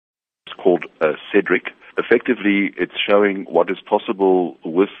SEDRIC. Effectively, it's showing what is possible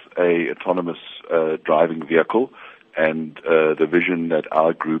with a autonomous driving vehicle and the vision that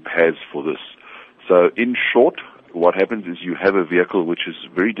our group has for this. So in short, what happens is you have a vehicle which is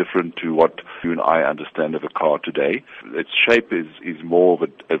very different to what you and I understand of a car today. Its shape is more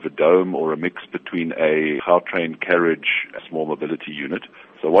of a dome or a mix between a powertrain carriage, a small mobility unit.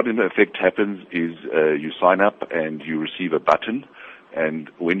 So what in effect happens is you sign up and you receive a button, and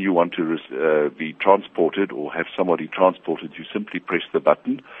when you want to be transported or have somebody transported, you simply press the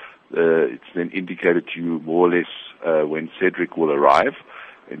button. It's then indicated to you more or less when SEDRIC will arrive,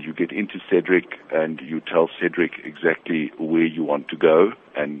 and you get into SEDRIC and you tell SEDRIC exactly where you want to go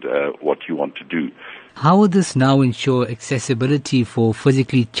and what you want to do. How will this now ensure accessibility for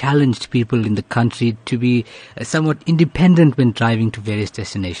physically challenged people in the country to be somewhat independent when driving to various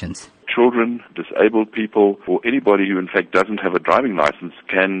destinations? Children, disabled people, or anybody who in fact doesn't have a driving license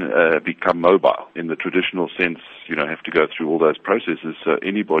can become mobile. In the traditional sense, you don't have to go through all those processes, so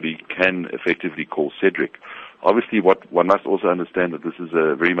anybody can effectively call SEDRIC. Obviously, what one must also understand that this is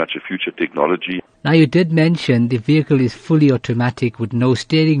very much a future technology. Now, you did mention the vehicle is fully automatic with no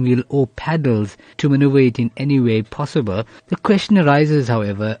steering wheel or paddles to maneuver it in any way possible. The question arises,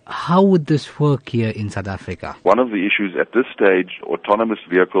 however, how would this work here in South Africa? One of the issues at this stage, autonomous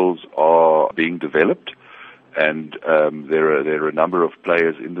vehicles are being developed, and there are a number of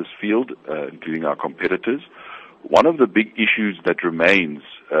players in this field, including our competitors. One of the big issues that remains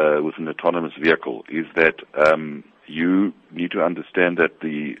with an autonomous vehicle is that you need to understand that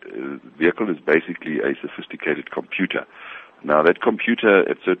the vehicle is basically a sophisticated computer. Now, that computer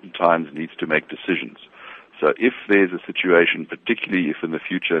at certain times needs to make decisions. So if there's a situation, particularly if in the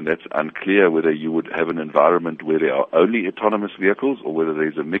future, and that's unclear whether you would have an environment where there are only autonomous vehicles or whether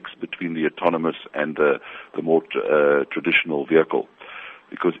there's a mix between the autonomous and the more traditional vehicle.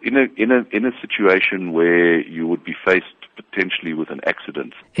 Because in a situation where you would be faced potentially with an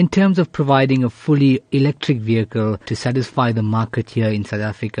accident. In terms of providing a fully electric vehicle to satisfy the market here in South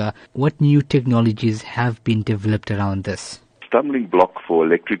Africa, what new technologies have been developed around this? Stumbling block for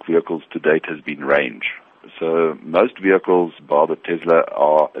electric vehicles to date has been range. So most vehicles, bar the Tesla,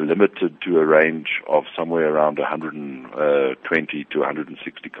 are limited to a range of somewhere around 120 to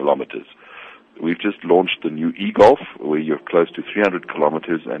 160 kilometers. We've just launched the new e-Golf, where you're close to 300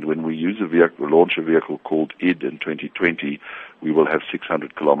 kilometers, and when we launch a vehicle called ID in 2020, we will have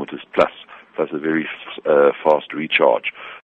 600 kilometers plus a very fast recharge.